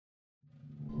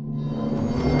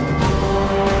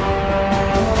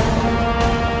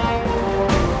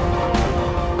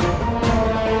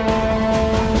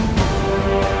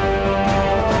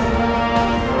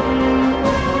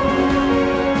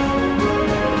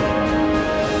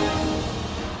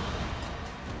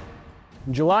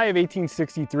July of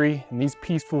 1863, in these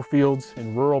peaceful fields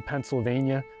in rural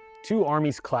Pennsylvania, two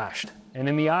armies clashed, and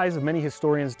in the eyes of many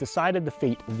historians decided the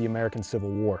fate of the American Civil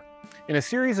War. In a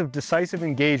series of decisive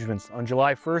engagements on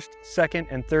July 1st, 2nd,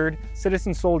 and 3rd,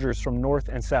 citizen soldiers from North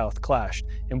and South clashed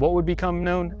in what would become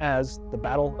known as the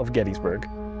Battle of Gettysburg.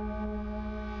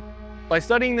 By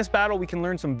studying this battle, we can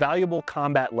learn some valuable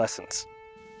combat lessons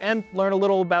and learn a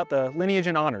little about the lineage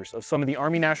and honors of some of the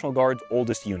Army National Guard's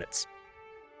oldest units.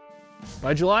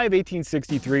 By July of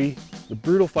 1863, the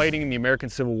brutal fighting in the American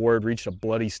Civil War had reached a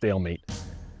bloody stalemate.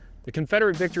 The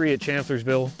Confederate victory at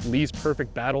Chancellorsville, Lee's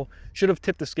perfect battle, should have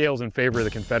tipped the scales in favor of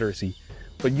the Confederacy,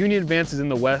 but Union advances in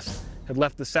the West had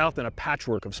left the South in a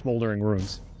patchwork of smoldering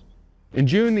ruins. In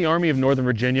June, the Army of Northern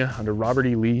Virginia, under Robert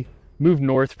E. Lee, moved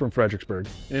north from Fredericksburg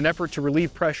in an effort to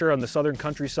relieve pressure on the southern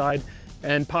countryside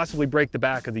and possibly break the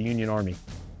back of the Union Army.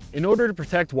 In order to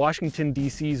protect Washington,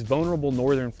 D.C.'s vulnerable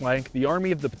northern flank, the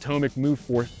Army of the Potomac moved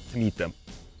forth to meet them.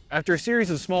 After a series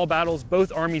of small battles,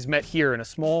 both armies met here in a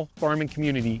small farming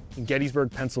community in Gettysburg,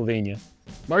 Pennsylvania.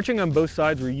 Marching on both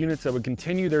sides were units that would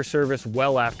continue their service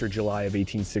well after July of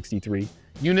 1863.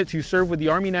 Units who serve with the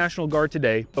Army National Guard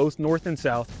today, both North and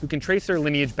South, who can trace their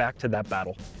lineage back to that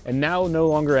battle. And now, no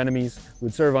longer enemies,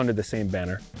 would serve under the same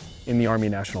banner in the Army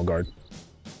National Guard.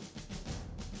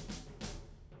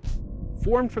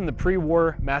 Formed from the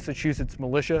pre-war Massachusetts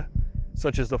militia,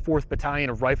 such as the 4th Battalion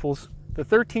of Rifles, the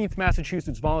 13th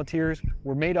Massachusetts Volunteers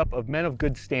were made up of men of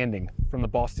good standing from the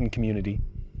Boston community.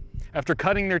 After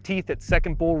cutting their teeth at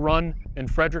Second Bull Run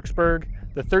and Fredericksburg,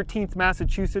 the 13th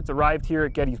Massachusetts arrived here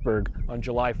at Gettysburg on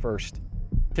July 1st.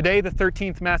 Today, the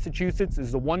 13th Massachusetts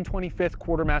is the 125th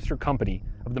Quartermaster Company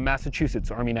of the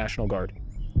Massachusetts Army National Guard.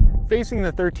 Facing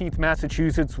the 13th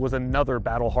Massachusetts was another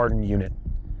battle-hardened unit.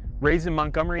 Raised in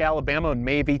Montgomery, Alabama in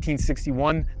May of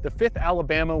 1861, the 5th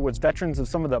Alabama was veterans of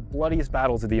some of the bloodiest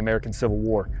battles of the American Civil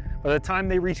War. By the time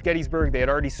they reached Gettysburg, they had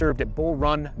already served at Bull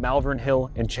Run, Malvern Hill,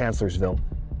 and Chancellorsville.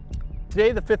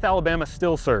 Today, the 5th Alabama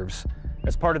still serves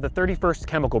as part of the 31st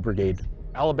Chemical Brigade,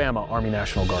 Alabama Army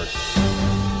National Guard.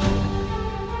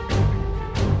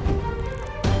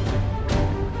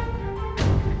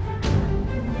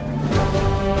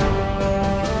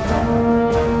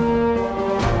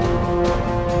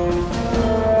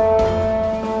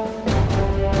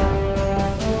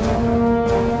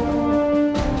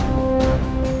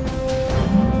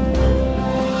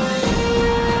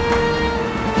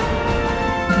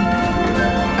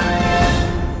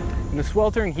 The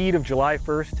sweltering heat of July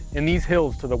 1st, in these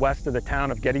hills to the west of the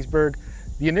town of Gettysburg,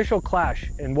 the initial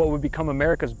clash in what would become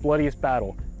America's bloodiest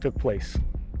battle took place.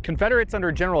 Confederates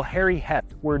under General Harry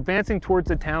Heth were advancing towards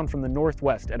the town from the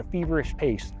northwest at a feverish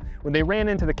pace when they ran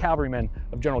into the cavalrymen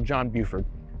of General John Buford.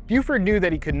 Buford knew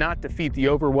that he could not defeat the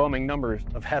overwhelming numbers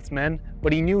of Heth's men,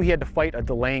 but he knew he had to fight a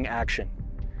delaying action.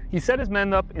 He set his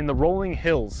men up in the rolling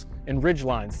hills and ridge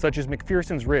lines such as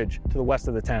McPherson's Ridge to the west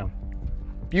of the town.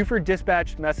 Buford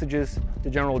dispatched messages to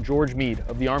General George Meade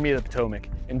of the Army of the Potomac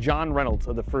and John Reynolds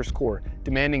of the 1st Corps,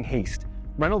 demanding haste.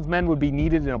 Reynolds' men would be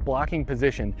needed in a blocking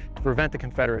position to prevent the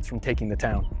Confederates from taking the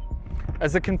town.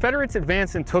 As the Confederates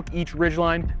advanced and took each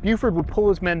ridgeline, Buford would pull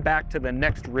his men back to the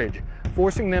next ridge,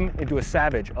 forcing them into a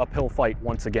savage uphill fight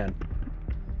once again.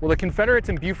 While the Confederates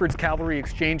and Buford's cavalry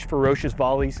exchanged ferocious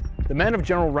volleys, the men of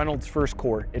General Reynolds' 1st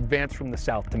Corps advanced from the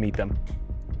south to meet them.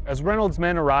 As Reynolds'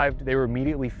 men arrived, they were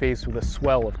immediately faced with a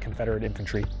swell of Confederate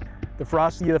infantry. The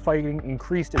ferocity of the fighting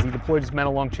increased as he deployed his men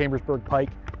along Chambersburg Pike,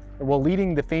 and while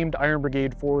leading the famed Iron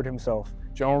Brigade forward himself,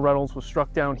 General Reynolds was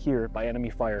struck down here by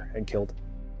enemy fire and killed.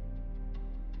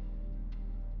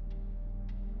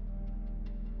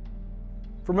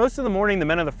 For most of the morning, the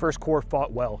men of the 1st Corps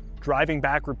fought well, driving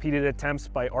back repeated attempts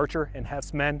by Archer and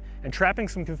Heth's men and trapping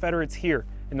some Confederates here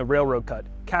in the railroad cut,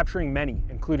 capturing many,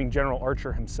 including General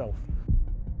Archer himself.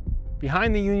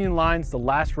 Behind the Union lines, the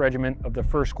last regiment of the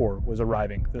 1st Corps was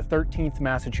arriving, the 13th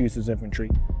Massachusetts Infantry.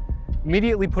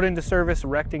 Immediately put into service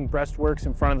erecting breastworks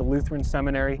in front of the Lutheran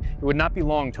Seminary, it would not be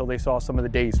long till they saw some of the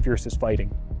day's fiercest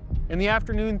fighting. In the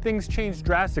afternoon, things changed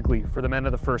drastically for the men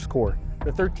of the 1st Corps.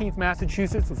 The 13th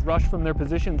Massachusetts was rushed from their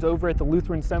positions over at the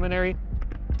Lutheran Seminary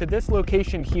to this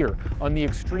location here on the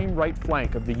extreme right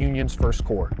flank of the Union's 1st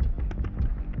Corps.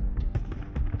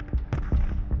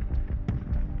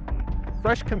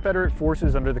 Fresh Confederate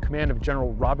forces under the command of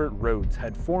General Robert Rhodes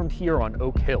had formed here on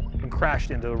Oak Hill and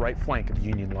crashed into the right flank of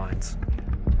Union lines.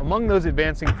 Among those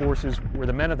advancing forces were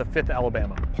the men of the 5th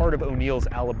Alabama, part of O'Neill's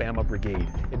Alabama Brigade,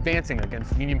 advancing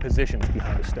against Union positions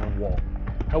behind a stone wall.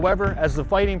 However, as the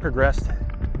fighting progressed,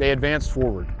 they advanced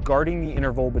forward, guarding the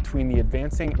interval between the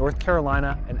advancing North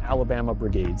Carolina and Alabama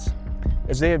brigades.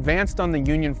 As they advanced on the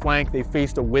Union flank, they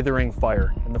faced a withering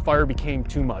fire, and the fire became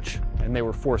too much, and they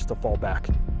were forced to fall back.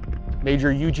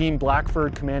 Major Eugene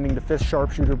Blackford, commanding the 5th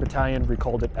Sharpshooter Battalion,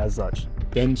 recalled it as such.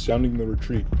 Then, sounding the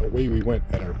retreat, away we went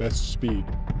at our best speed.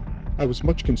 I was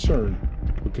much concerned,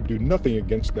 but could do nothing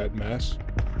against that mass.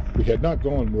 We had not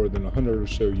gone more than 100 or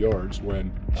so yards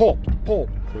when, "Halt! Halt!"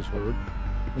 was heard,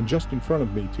 and just in front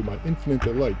of me, to my infinite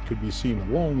delight, could be seen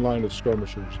a long line of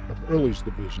skirmishers of Early's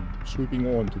division sweeping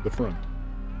on to the front.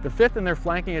 The 5th and their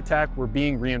flanking attack were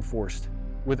being reinforced.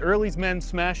 With Early's men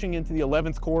smashing into the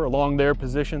 11th Corps along their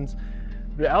positions,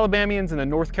 the Alabamians and the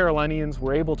North Carolinians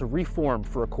were able to reform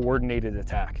for a coordinated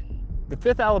attack. The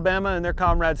 5th Alabama and their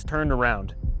comrades turned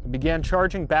around and began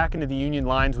charging back into the Union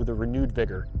lines with a renewed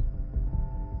vigor.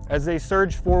 As they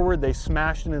surged forward, they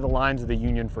smashed into the lines of the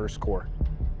Union 1st Corps.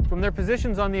 From their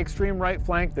positions on the extreme right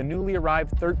flank, the newly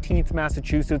arrived 13th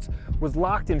Massachusetts was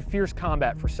locked in fierce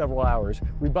combat for several hours,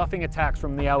 rebuffing attacks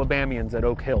from the Alabamians at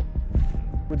Oak Hill.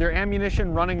 With their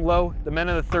ammunition running low, the men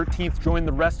of the 13th joined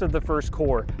the rest of the 1st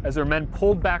Corps as their men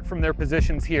pulled back from their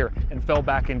positions here and fell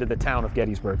back into the town of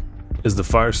Gettysburg. As the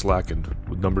fire slackened,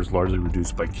 with numbers largely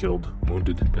reduced by killed,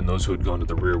 wounded, and those who had gone to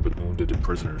the rear with wounded and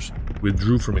prisoners, we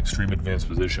withdrew from extreme advanced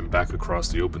position back across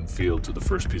the open field to the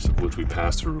first piece of woods we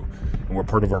passed through, and were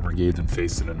part of our brigades and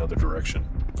faced in another direction.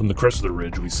 From the crest of the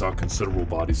ridge, we saw considerable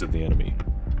bodies of the enemy.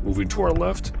 Moving to our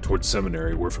left, towards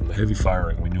Seminary, where from the heavy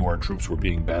firing we knew our troops were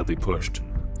being badly pushed.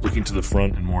 Looking to the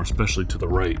front, and more especially to the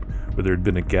right, where there had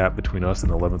been a gap between us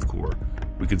and the 11th Corps,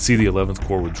 we could see the 11th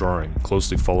Corps withdrawing,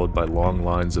 closely followed by long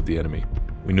lines of the enemy.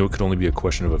 We knew it could only be a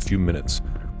question of a few minutes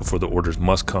before the orders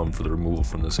must come for the removal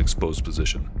from this exposed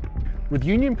position. With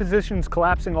Union positions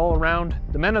collapsing all around,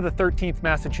 the men of the 13th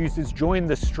Massachusetts joined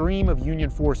the stream of Union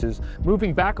forces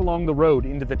moving back along the road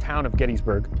into the town of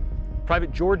Gettysburg.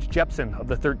 Private George Jepson of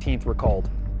the 13th recalled,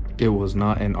 "It was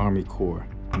not an army corps,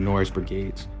 nor as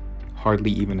brigades, hardly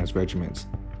even as regiments,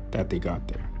 that they got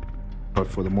there, but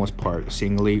for the most part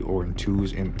singly or in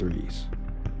 2s and 3s.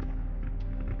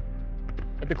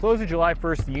 At the close of July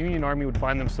 1st, the Union Army would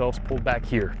find themselves pulled back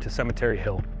here to Cemetery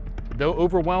Hill. Though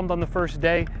overwhelmed on the first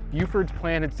day, Buford's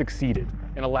plan had succeeded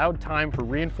and allowed time for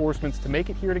reinforcements to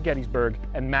make it here to Gettysburg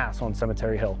and mass on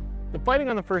Cemetery Hill. The fighting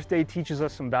on the first day teaches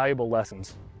us some valuable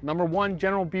lessons. Number one,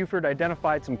 General Buford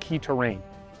identified some key terrain,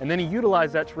 and then he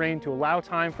utilized that terrain to allow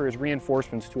time for his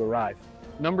reinforcements to arrive.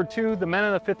 Number two, the men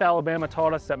of the 5th Alabama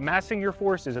taught us that massing your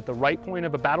forces at the right point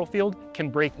of a battlefield can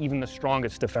break even the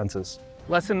strongest defenses.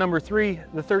 Lesson number three,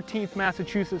 the 13th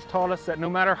Massachusetts taught us that no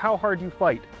matter how hard you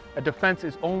fight, a defense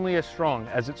is only as strong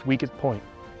as its weakest point.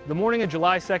 The morning of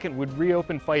July 2nd would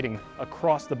reopen fighting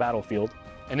across the battlefield,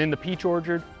 and in the Peach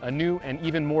Orchard, a new and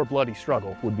even more bloody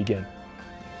struggle would begin.